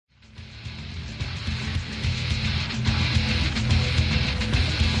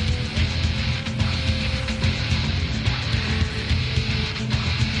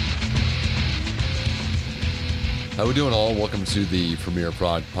How we doing, all? Welcome to the premier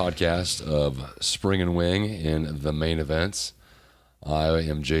podcast of Spring and Wing in the main events. I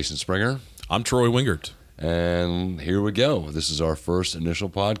am Jason Springer. I'm Troy Wingert. And here we go. This is our first initial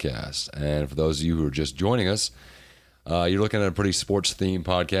podcast. And for those of you who are just joining us, you're looking at a pretty sports-themed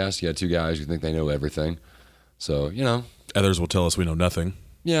podcast. You got two guys who think they know everything. So, you know. Others will tell us we know nothing.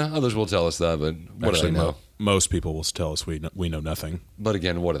 Yeah, others will tell us that, but what do they know? Most people will tell us we know nothing. But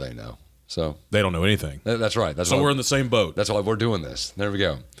again, what do they know? So they don't know anything. That's right. So we're in the same boat. That's why we're doing this. There we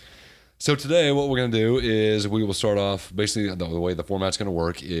go. So today what we're going to do is we will start off, basically the way the format's going to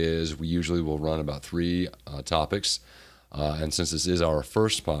work is we usually will run about three topics. And since this is our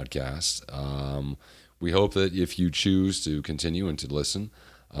first podcast, we hope that if you choose to continue and to listen,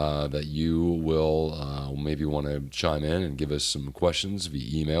 that you will maybe want to chime in and give us some questions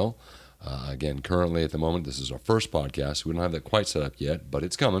via email. Again, currently at the moment, this is our first podcast. We don't have that quite set up yet, but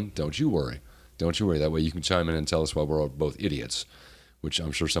it's coming. Don't you worry. Don't you worry. That way you can chime in and tell us why we're both idiots, which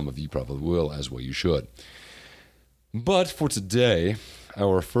I'm sure some of you probably will, as well you should. But for today,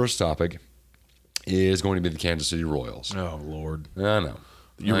 our first topic is going to be the Kansas City Royals. Oh, Lord. I know.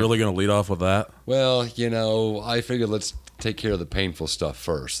 You're really going to lead off with that? Well, you know, I figured let's take care of the painful stuff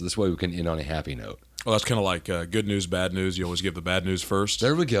first. This way we can end on a happy note. Well, that's kind of like good news, bad news. You always give the bad news first.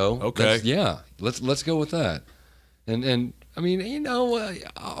 There we go. Okay. Let's go with that. And I mean, you know,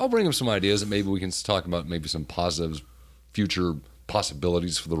 I'll bring up some ideas that maybe we can talk about, maybe some positives, future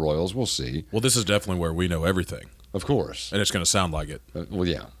possibilities for the Royals. We'll see. Well, this is definitely where we know everything. Of course. And it's going to sound like it. Well,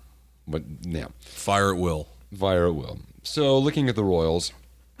 yeah. But, yeah. Fire at will. Fire at will. So, looking at the Royals,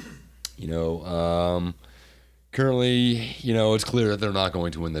 you know, currently, you know, it's clear that they're not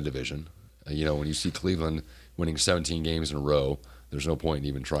going to win the division. You know, when you see Cleveland winning 17 games in a row, there's no point in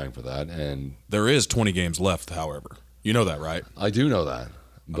even trying for that. And there is 20 games left, however. You know that, right? I do know that.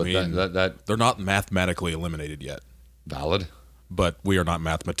 But I mean, that they're not mathematically eliminated yet. Valid. But we are not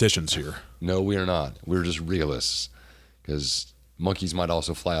mathematicians here. No, we are not. We're just realists. Because monkeys might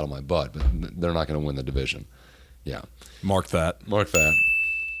also fly out of my butt, but they're not going to win the division. Yeah. Mark that. Mark that.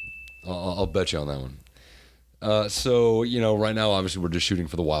 I'll bet you on that one. So, you know, right now, obviously, we're just shooting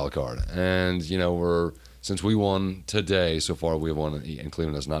for the wild card. And, you know, since we won today, so far we have won, and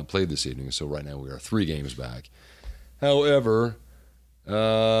Cleveland has not played this evening. So right now we are 3 games back. However,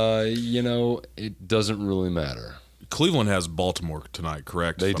 you know, it doesn't really matter. Cleveland has Baltimore tonight,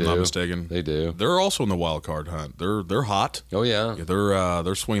 correct? They if do. I'm not mistaken. They do. They're also in the wild card hunt. They're hot. Oh, yeah.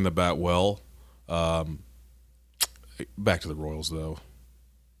 They're swinging the bat well. Back to the Royals, though.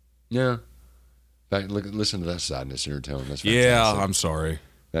 Yeah. Listen to that sadness in your tone. That's fantastic. Yeah, I'm sorry.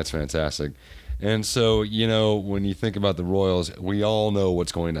 That's fantastic. And so, you know, when you think about the Royals, we all know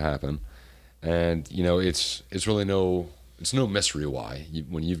what's going to happen. And, you know, it's really no mystery why.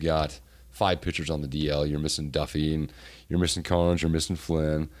 When you've got 5 pitchers on the DL, you're missing Duffy, and you're missing Carnes, you're missing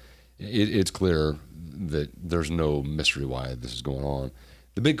Flynn. It's clear that there's no mystery why this is going on.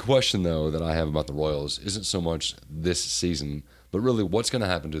 The big question, though, that I have about the Royals isn't so much this season, but really what's going to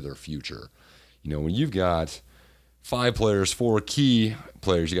happen to their future. You know, when you've got 5 players, 4 key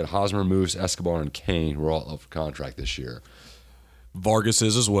players, you got Hosmer, Moose, Escobar, and Kane, who are all up for contract this year. Vargas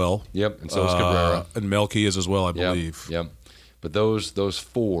is as well. Yep, and so is Cabrera. And Melky is as well, I believe. Yep. But those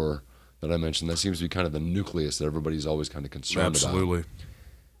 4 that I mentioned, that seems to be kind of the nucleus that everybody's always kind of concerned about. Absolutely.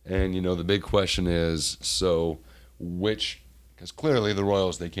 And, you know, the big question is, so because clearly the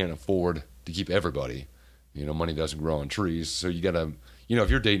Royals, they can't afford to keep everybody. You know, money doesn't grow on trees, so you got to, you know, if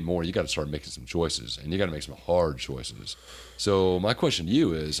you're dating more, you got to start making some choices, and you got to make some hard choices. So my question to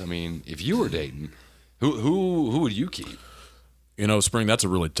you is, I mean, if you were dating, who would you keep? You know, Spring, that's a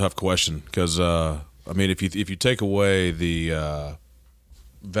really tough question because, I mean, if you take away the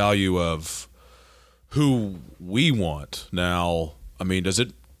value of who we want now, I mean, does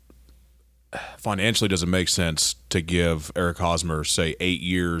it make sense to give Eric Hosmer, say, 8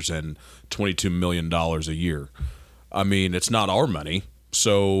 years and $22 million a year? I mean, it's not our money.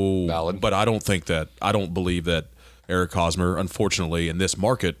 So, valid. But I don't believe that Eric Hosmer, unfortunately, in this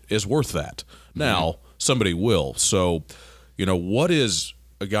market is worth that. Now, somebody will. So, you know, what is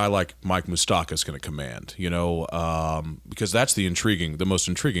a guy like Mike Moustakas going to command? You know, because that's the most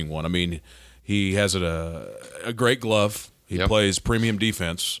intriguing one. I mean, he has a great glove. He plays premium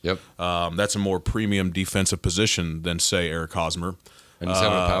defense. Yep. That's a more premium defensive position than, say, Eric Hosmer. And he's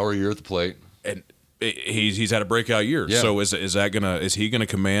having a power year at the plate. And he's had a breakout year. Yeah. So is he gonna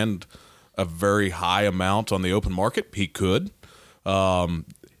command a very high amount on the open market? He could. And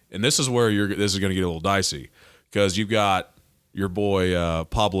this is where this is gonna get a little dicey because you've got your boy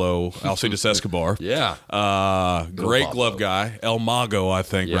Pablo Alcides Escobar. Yeah. Great glove guy. El Mago, I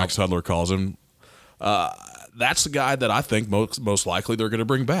think Rex Hudler calls him. that's the guy that I think most likely they're going to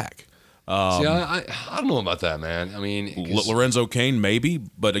bring back. See, I don't know about that, man. I mean, Lorenzo Cain, maybe,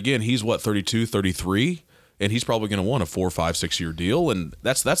 but again, he's 32, 33, and he's probably going to want a 4, 5, 6 year deal, and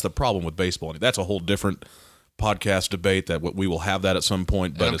that's the problem with baseball. That's a whole different podcast debate that we will have that at some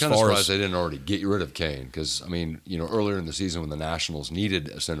point. But I'm as kind of far surprised as they didn't already get rid of Cain, because I mean, earlier in the season when the Nationals needed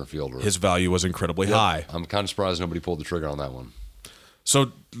a center fielder, his value was incredibly high. I'm kind of surprised nobody pulled the trigger on that one.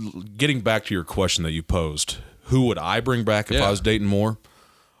 So, getting back to your question that you posed, who would I bring back if I was Dayton Moore?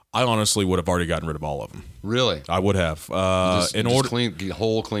 I honestly would have already gotten rid of all of them. Really? I would have.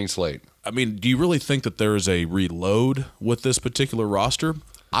 Clean slate. I mean, do you really think that there is a reload with this particular roster?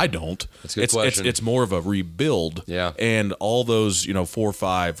 I don't. That's a good question. It's more of a rebuild. Yeah. And all those, 4 or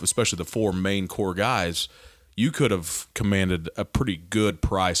 5, especially the 4 main core guys, you could have commanded a pretty good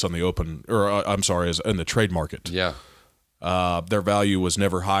price on the open, in the trade market. Yeah. Their value was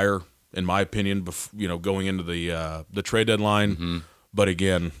never higher, in my opinion, going into the trade deadline. Mm-hmm. But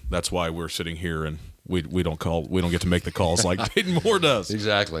again, that's why we're sitting here and we don't get to make the calls like Dayton Moore does.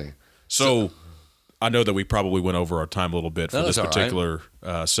 Exactly. So I know that we probably went over our time a little bit for this particular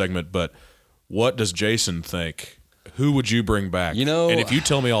segment, but what does Jason think? Who would you bring back? And if you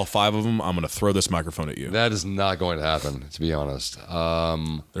tell me all 5 of them, I'm going to throw this microphone at you. That is not going to happen, to be honest.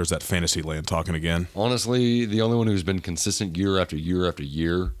 There's that fantasy land talking again. Honestly, the only one who's been consistent year after year after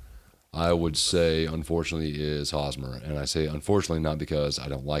year, I would say, unfortunately, is Hosmer. And I say unfortunately not because I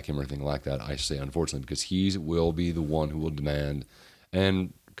don't like him or anything like that. I say unfortunately because he will be the one who will demand,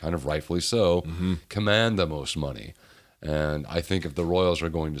 and kind of rightfully so, command the most money. And I think if the Royals are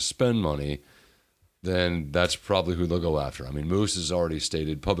going to spend money, then that's probably who they'll go after. I mean, Moose has already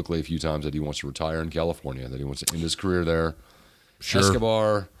stated publicly a few times that he wants to retire in California, that he wants to end his career there. Sure.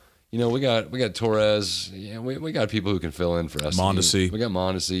 Escobar, we got Torres. Yeah, we got people who can fill in for us. Mondesi. We got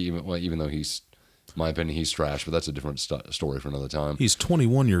Mondesi, even though he's, in my opinion, he's trash, but that's a different story for another time. He's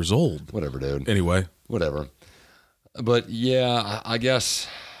 21 years old. Whatever, dude. Anyway. Whatever. But yeah, I guess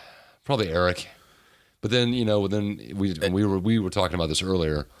probably Eric. But then, we were talking about this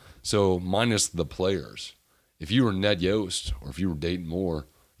earlier. So minus the players, if you were Ned Yost or if you were Dayton Moore,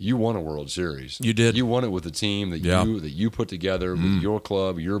 you won a World Series. You did. You won it with a team that you put together with your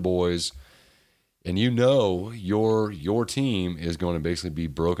club, your boys, and your team is going to basically be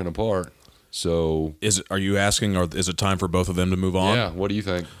broken apart. So are you asking, or is it time for both of them to move on? Yeah. What do you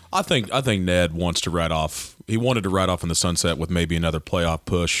think? I think Ned wants to ride off. He wanted to ride off in the sunset with maybe another playoff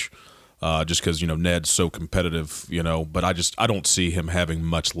push. Just because Ned's so competitive, but I don't see him having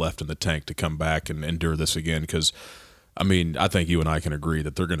much left in the tank to come back and endure this again. Because, I mean, I think you and I can agree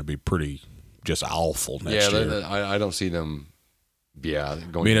that they're going to be pretty just awful next year. I don't see them. Yeah,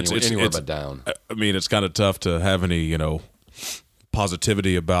 going anywhere but down. I mean, it's kind of tough to have any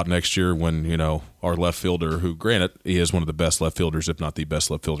positivity about next year when our left fielder, who granted he is one of the best left fielders, if not the best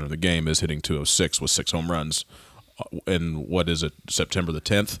left fielder in the game, is hitting .206 with 6 home runs. And what is it, September the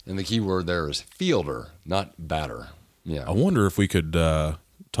 10th? And the key word there is fielder, not batter. Yeah. I wonder if we could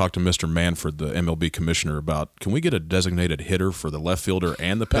talk to Mr. Manfred, the MLB commissioner, about can we get a designated hitter for the left fielder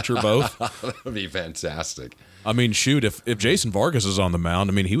and the pitcher both? That would be fantastic. I mean, shoot, if Jason Vargas is on the mound,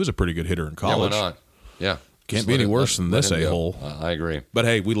 I mean, he was a pretty good hitter in college. Yeah, why not? Yeah. Can't be any worse than this a-hole. I agree. But,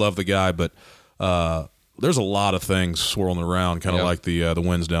 hey, we love the guy, but there's a lot of things swirling around, kind of like the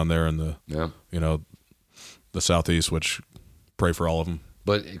winds down there in the, the Southeast, which pray for all of them.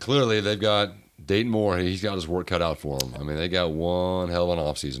 But clearly they've got Dayton Moore. He's got his work cut out for him. I mean, they got one hell of an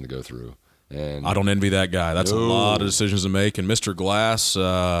offseason to go through. And I don't envy that guy. That's a lot of decisions to make. And Mr. Glass,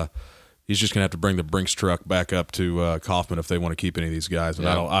 he's just going to have to bring the Brinks truck back up to Kauffman if they want to keep any of these guys. And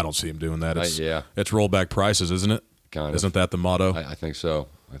I don't see him doing that. It's rollback prices, isn't it? Kind of. Isn't that the motto? I think so.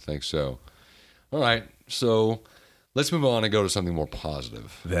 All right. So let's move on and go to something more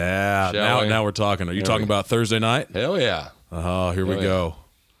positive. Yeah. Now we're talking. Are you talking about Thursday night? Hell yeah. Oh, here we go.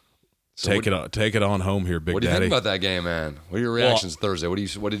 So take it on home here, Big Daddy. What do you think about that game, man? What are your reactions Thursday?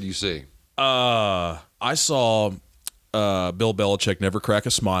 What did you see? I saw Bill Belichick never crack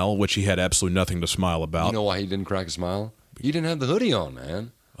a smile, which he had absolutely nothing to smile about. You know why he didn't crack a smile? He didn't have the hoodie on,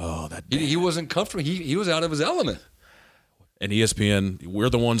 man. Oh, he wasn't comfortable. He was out of his element. And ESPN, we're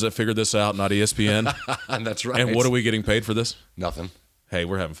the ones that figured this out, not ESPN. And that's right. And what are we getting paid for this? Nothing. Hey,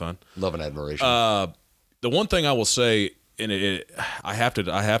 we're having fun. Love and admiration. The one thing I will say, and I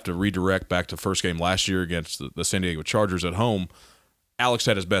have to redirect back to first game last year against the San Diego Chargers at home. Alex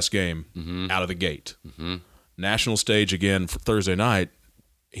had his best game out of the gate. Mm-hmm. National stage again for Thursday night.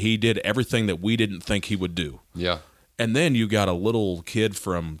 He did everything that we didn't think he would do. Yeah. And then you got a little kid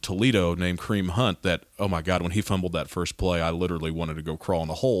from Toledo named Kareem Hunt that, oh my God, when he fumbled that first play, I literally wanted to go crawl in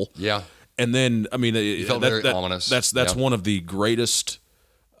the hole. Yeah. And then, I mean, It felt very ominous. That's one of the greatest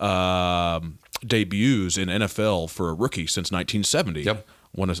debuts in NFL for a rookie since 1970. Yep.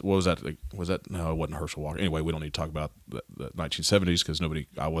 What was that? No, it wasn't Herschel Walker. Anyway, we don't need to talk about the 1970s because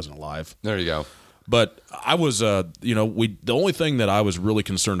I wasn't alive. There you go. But I was, the only thing that I was really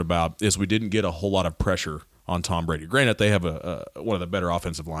concerned about is we didn't get a whole lot of pressure on Tom Brady. Granted, they have one of the better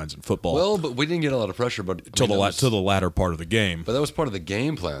offensive lines in football. Well, but we didn't get a lot of pressure, but till the latter part of the game. But that was part of the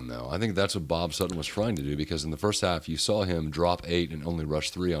game plan, though. I think that's what Bob Sutton was trying to do, because in the first half you saw him drop 8 and only rush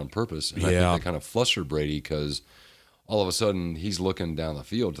 3 on purpose, and I think that kind of flustered Brady because all of a sudden he's looking down the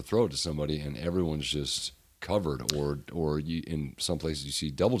field to throw it to somebody, and everyone's just covered, or you, in some places you see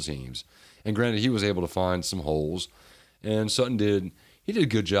double teams. And granted, he was able to find some holes, and Sutton did. He did a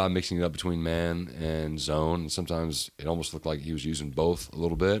good job mixing it up between man and zone. Sometimes it almost looked like he was using both a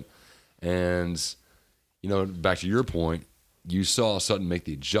little bit. And, back to your point, you saw Sutton make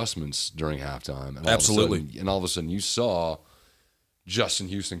the adjustments during halftime. And Absolutely. All of a sudden, you saw Justin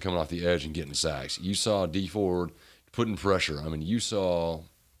Houston coming off the edge and getting sacks. You saw D Ford putting pressure. I mean, you saw,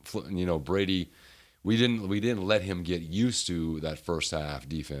 Brady. We didn't let him get used to that first half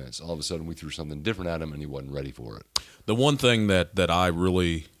defense. All of a sudden, we threw something different at him, and he wasn't ready for it. The one thing that I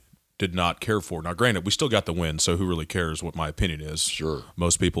really did not care for. Now, granted, we still got the win, so who really cares what my opinion is? Sure.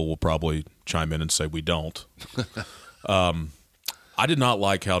 Most people will probably chime in and say we don't. I did not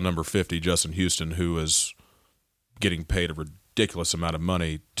like how number 50, Justin Houston, who is getting paid a ridiculous amount of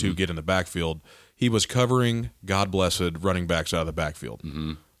money to get in the backfield, he was covering, God blessed, running backs out of the backfield.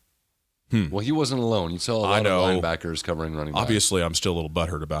 Mm-hmm. Well, he wasn't alone. You saw a lot of linebackers covering running backs. Obviously, I'm still a little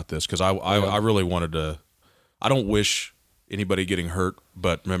butthurt about this because I really wanted to. I don't wish anybody getting hurt,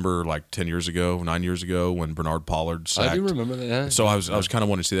 but remember like 9 years ago when Bernard Pollard sacked? I do remember that. Yeah. So I was kind of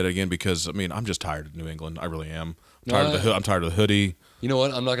wanting to see that again because, I mean, I'm just tired of New England. I really am. I'm tired of the hoodie. You know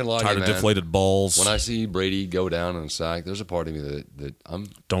what? I'm not going to lie to you, Tired of deflated balls. When I see Brady go down in a sack, there's a part of me that I'm...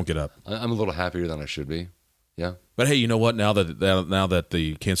 Don't get up. I'm a little happier than I should be. Yeah. But hey, you know what? Now that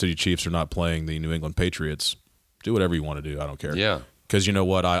the Kansas City Chiefs are not playing the New England Patriots, do whatever you want to do. I don't care. Yeah. Because you know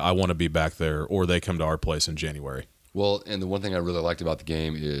what? I want to be back there, or they come to our place in January. Well, and the one thing I really liked about the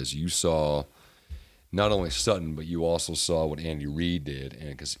game is you saw not only Sutton, but you also saw what Andy Reid did. And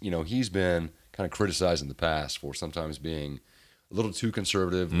because, he's been kind of criticized in the past for sometimes being a little too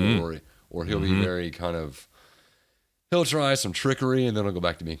conservative, or he'll be very kind of... He'll try some trickery, and then he'll go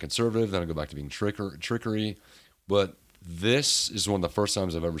back to being conservative, then he'll go back to being trickery. But this is one of the first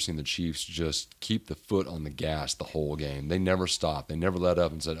times I've ever seen the Chiefs just keep the foot on the gas the whole game. They never stopped. They never let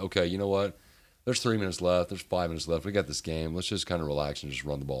up and said, okay, you know what? There's 3 minutes left. There's 5 minutes left. We got this game. Let's just kind of relax and just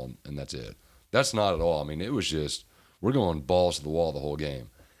run the ball, and that's it. That's not at all. I mean, it was just, we're going balls to the wall the whole game.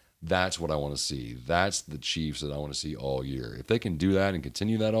 That's what I want to see. That's the Chiefs that I want to see all year. If they can do that and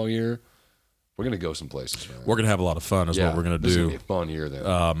continue that all year, we're going to go some places, man. We're going to have a lot of fun is what we're going to do. This is going to be a fun year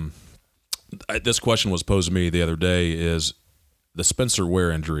then. This question was posed to me the other day is the Spencer Ware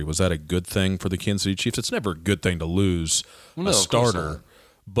injury, was that a good thing for the Kansas City Chiefs? It's never a good thing to lose a starter,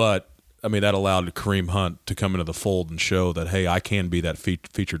 but I mean, that allowed Kareem Hunt to come into the fold and show that, hey, I can be that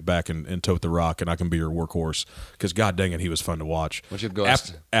featured back and tote the rock, and I can be your workhorse. Because, God dang it, he was fun to watch.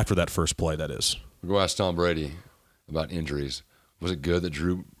 After that first play, that is. We'll go ask Tom Brady about injuries. Was it good that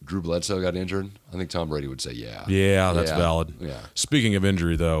Drew Bledsoe got injured? I think Tom Brady would say yeah. Yeah, that's valid. Yeah. Speaking of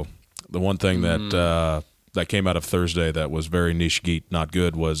injury, though, the one thing that came out of Thursday that was very niche geek, not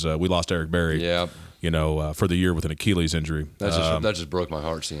good, was we lost Eric Berry. Yeah. For the year with an Achilles injury. That just broke my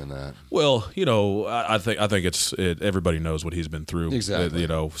heart seeing that. Well, I think it's everybody knows what he's been through. Exactly.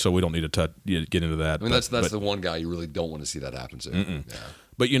 So we don't need to get into that. I mean, that's the one guy you really don't want to see that happen to. Yeah.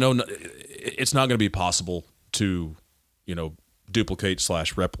 But it's not going to be possible to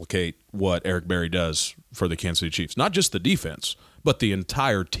duplicate/replicate what Eric Berry does for the Kansas City Chiefs. Not just the defense, but the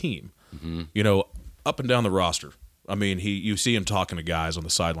entire team. Mm-hmm. Up and down the roster. I mean, you see him talking to guys on the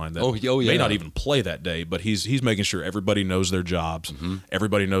sideline that may not even play that day, but he's making sure everybody knows their jobs,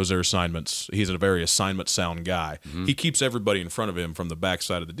 everybody knows their assignments. He's a very assignment-sound guy. He keeps everybody in front of him from the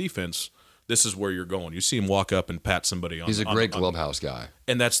backside of the defense. This is where you're going. You see him walk up and pat somebody on. He's a great clubhouse guy,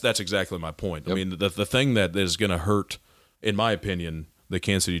 and that's exactly my point. Yep. I mean, the thing that is going to hurt, in my opinion, the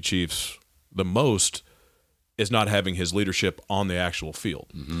Kansas City Chiefs the most is not having his leadership on the actual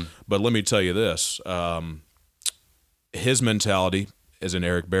field. But let me tell you this. His mentality, as in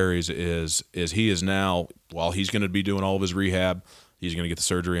Eric Berry's, is he is now, while he's going to be doing all of his rehab, he's going to get the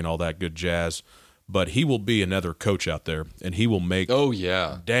surgery and all that good jazz, but he will be another coach out there, and he will make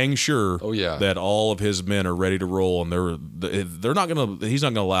dang sure that all of his men are ready to roll, and he's not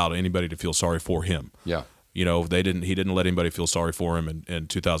going to allow anybody to feel sorry for him. Yeah. He didn't let anybody feel sorry for him in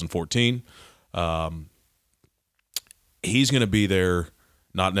 2014. He's going to be there,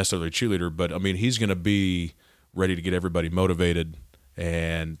 not necessarily a cheerleader, but I mean, he's going to be ready to get everybody motivated.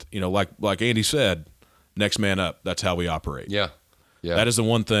 And, like Andy said, next man up. That's how we operate. Yeah. That is the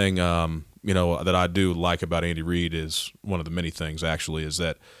one thing, that I do like about Andy Reid, is one of the many things actually, is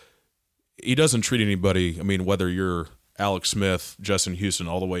that he doesn't treat anybody. I mean, whether you're Alex Smith, Justin Houston,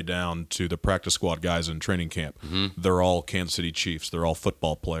 all the way down to the practice squad guys in training camp, they're all Kansas City Chiefs. They're all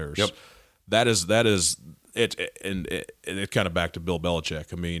football players. Yep. That is it. And it kind of back to Bill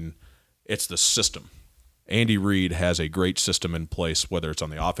Belichick. I mean, it's the system. Andy Reid has a great system in place, whether it's on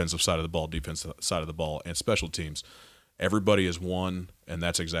the offensive side of the ball, defensive side of the ball, and special teams. Everybody is one, and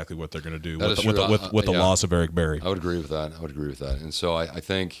that's exactly what they're going to do with the loss of Eric Berry. I would agree with that. And so I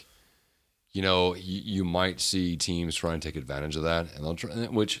think, you might see teams try and take advantage of that, and they'll try,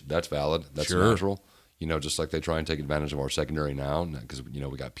 which that's valid. That's natural. Just like they try and take advantage of our secondary now, because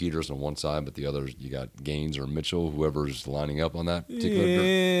we got Peters on one side, but the others you got Gaines or Mitchell, whoever's lining up on that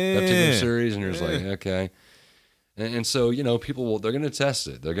particular series, and you're just like, okay. And so people they're going to test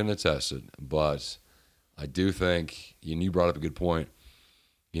it. But I do think, and you brought up a good point.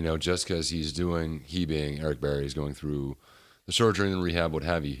 Just because he being Eric Berry is going through the surgery and rehab, what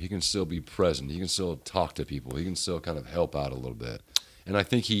have you, he can still be present. He can still talk to people. He can still kind of help out a little bit. And I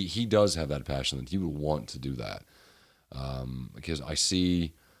think he does have that passion that he would want to do that. Because I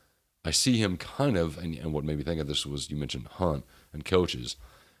see him kind of, and what made me think of this was you mentioned Hunt and coaches.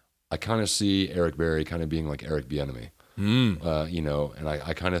 I kind of see Eric Berry kind of being like Eric Bieniemy. And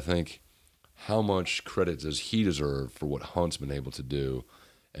I kind of think, how much credit does he deserve for what Hunt's been able to do?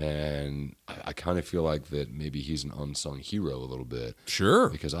 And I kind of feel like that maybe he's an unsung hero a little bit. Sure.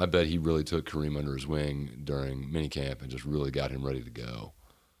 Because I bet he really took Kareem under his wing during minicamp and just really got him ready to go.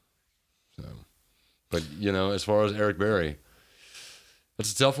 So, but, as far as Eric Berry,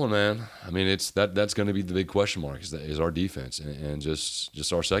 that's a tough one, man. I mean, that's going to be the big question mark is our defense and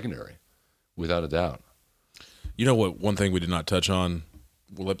just our secondary, without a doubt. You know what? One thing we did not touch on.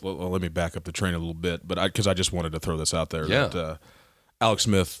 Let me back up the train a little bit, but because I just wanted to throw this out there. Yeah. That, Alex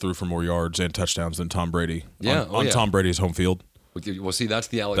Smith threw for more yards and touchdowns than Tom Brady on Tom Brady's home field. Well, see, that's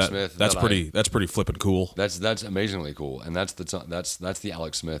the Alex Smith. That's pretty flippin' cool. That's amazingly cool, and that's the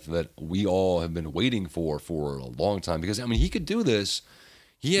Alex Smith that we all have been waiting for a long time. Because he could do this.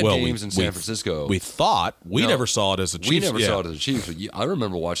 He had games in San Francisco. We thought never saw it as a Chiefs. We never saw it as a Chiefs. But I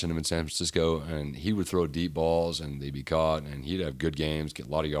remember watching him in San Francisco, and he would throw deep balls, and they'd be caught, and he'd have good games, get a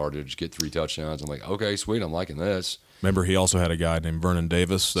lot of yardage, get 3 touchdowns. I'm like, okay, sweet, I'm liking this. Remember, he also had a guy named Vernon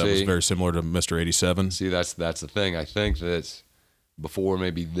Davis that was very similar to Mr. 87. See, that's the thing. I think that before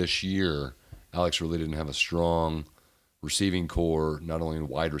maybe this year, Alex really didn't have a strong receiving core, not only in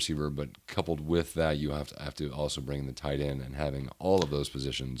wide receiver, but coupled with that, you have to also bring in the tight end and having all of those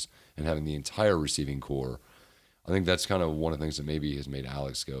positions and having the entire receiving core. I think that's kind of one of the things that maybe has made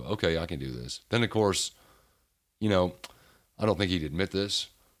Alex go, okay, I can do this. Then, of course, I don't think he'd admit this,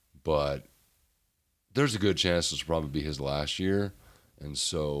 but there's a good chance this will probably be his last year. And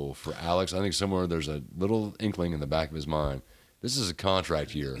so for Alex, I think somewhere there's a little inkling in the back of his mind, this is a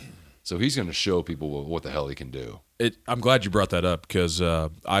contract year. So he's going to show people what the hell he can do. I'm glad you brought that up because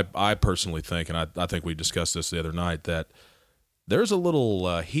I personally think, and I think we discussed this the other night, that there's a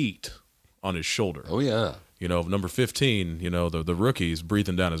little heat on his shoulder. Oh, yeah. Number 15, the rookie's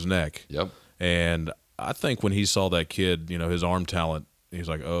breathing down his neck. Yep. And I think when he saw that kid, his arm talent, he's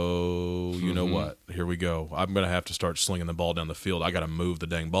like, oh, you know what? Here we go. I'm going to have to start slinging the ball down the field. I got to move the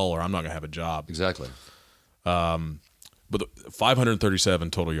dang ball or I'm not going to have a job. Exactly. But 537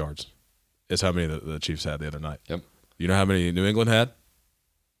 total yards is how many the Chiefs had the other night. Yep. You know how many New England had?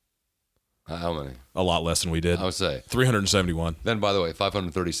 How many? A lot less than we did. I would say 371. Then, by the way,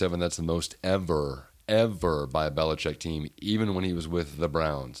 537, that's the most ever by a Belichick team, even when he was with the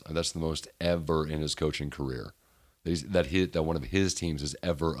Browns. That's the most ever in his coaching career. That one of his teams has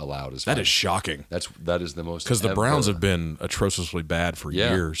ever allowed. That is shocking. That is the most, because the Browns have been atrociously bad for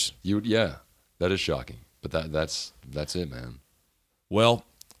years. That is shocking. But that's it, man. Well,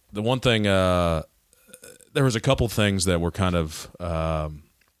 the one thing, there was a couple things that were kind of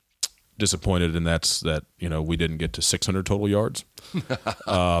disappointed, and that's that we didn't get to 600 total yards.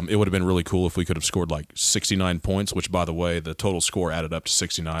 It would have been really cool if we could have scored like 69 points, which, by the way, the total score added up to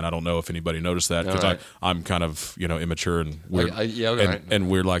 69. I don't know if anybody noticed that because I'm kind of immature and weird,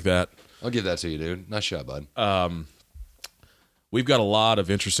 and weird like that. I'll give that to you, dude. Nice shot, bud. We've got a lot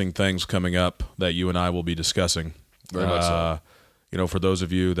of interesting things coming up that you and I will be discussing. Very much so. For those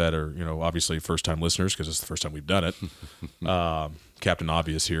of you that are, obviously first-time listeners, because it's the first time we've done it, Captain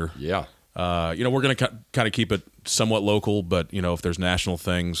Obvious here. Yeah. we're going to kind of keep it somewhat local, but if there's national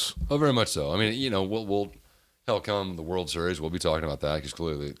things. Oh, very much so. I mean, we'll hell come the World Series. We'll be talking about that because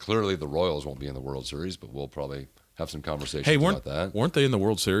clearly the Royals won't be in the World Series, but we'll probably have some conversations about that. Weren't they in the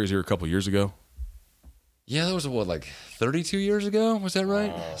World Series here a couple years ago? Yeah, that was like 32 years ago. Was that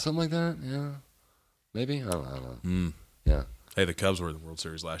right? Something like that. Yeah, maybe. I don't know. Yeah. Hey, the Cubs were in the World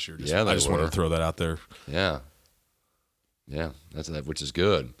Series last year. I just wanted to throw that out there. Yeah. That's that, which is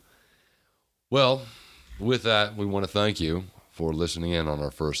good. Well, with that, we want to thank you for listening in on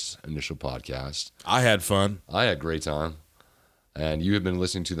our first initial podcast. I had fun. I had a great time. And you have been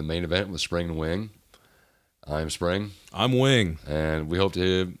listening to The Main Event with Spring and Wing. I'm Spring. I'm Wing. And we hope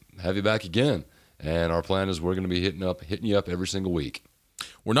to have you back again. And our plan is we're going to be hitting you up every single week.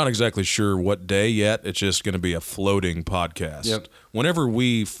 We're not exactly sure what day yet. It's just going to be a floating podcast. Yep. Whenever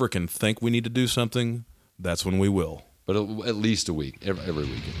we frickin' think we need to do something, that's when we will. But at least a week, every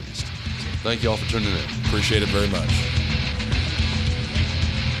week at least. So thank you all for tuning in. Appreciate it very much.